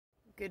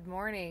Good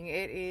morning.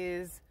 It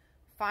is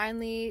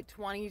finally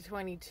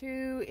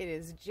 2022. It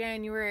is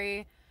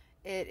January.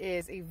 It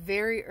is a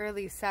very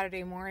early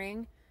Saturday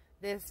morning.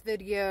 This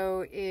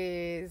video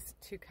is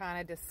to kind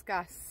of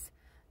discuss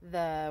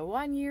the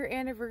 1-year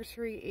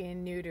anniversary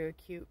in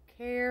new-to-acute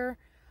care.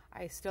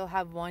 I still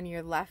have 1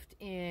 year left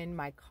in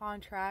my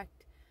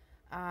contract.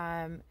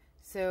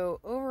 So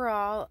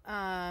overall,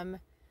 I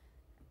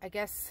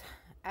guess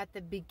at the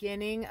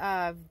beginning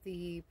of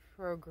the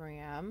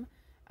program,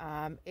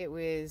 it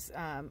was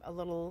a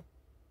little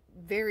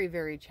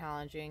very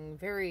challenging,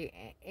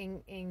 very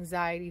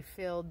anxiety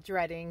filled,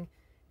 dreading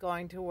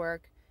going to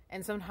work,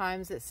 and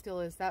sometimes it still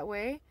is that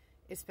way,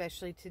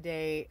 especially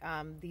today,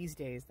 these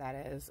days, that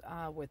is,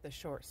 with the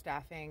short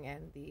staffing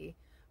and the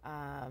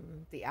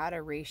out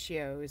of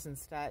ratios and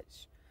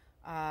such.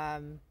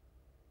 At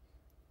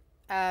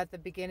the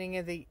beginning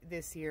of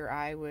this year,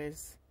 I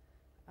was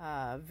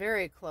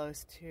very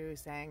close to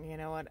saying, you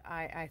know what,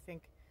 I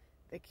think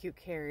the acute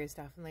care is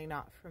definitely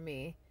not for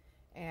me.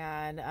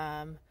 And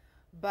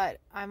but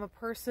I'm a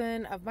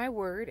person of my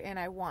word, and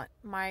I want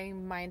my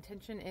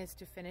intention is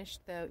to finish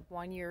the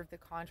 1 year of the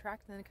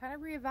contract and then kind of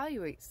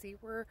reevaluate, see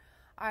where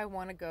I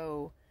want to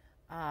go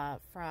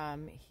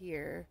from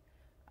here.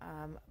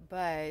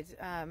 But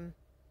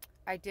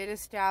I did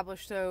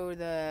establish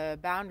the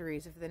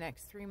boundaries of the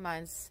next 3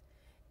 months.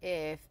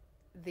 If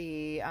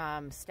the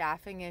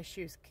staffing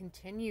issues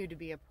continue to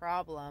be a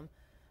problem,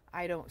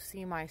 I don't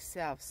see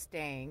myself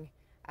staying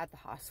at the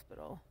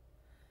hospital.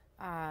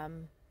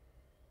 And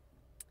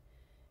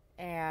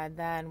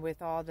then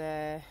with all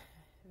the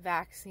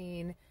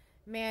vaccine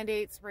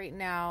mandates right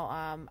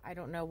now, I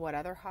don't know what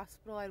other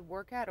hospital I'd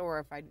work at, or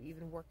if I'd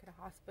even work at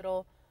a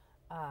hospital.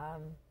 I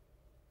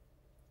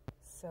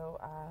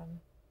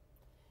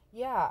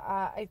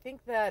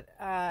think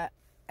that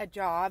a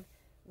job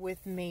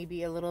with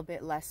maybe a little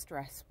bit less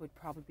stress would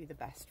probably be the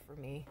best for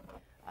me.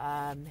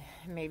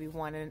 Maybe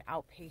one in an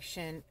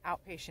outpatient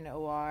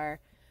OR,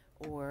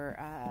 or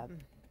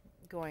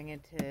going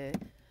into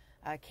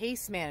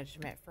case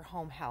management for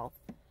home health.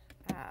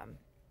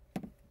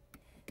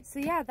 So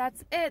yeah,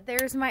 that's it.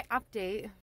 There's my update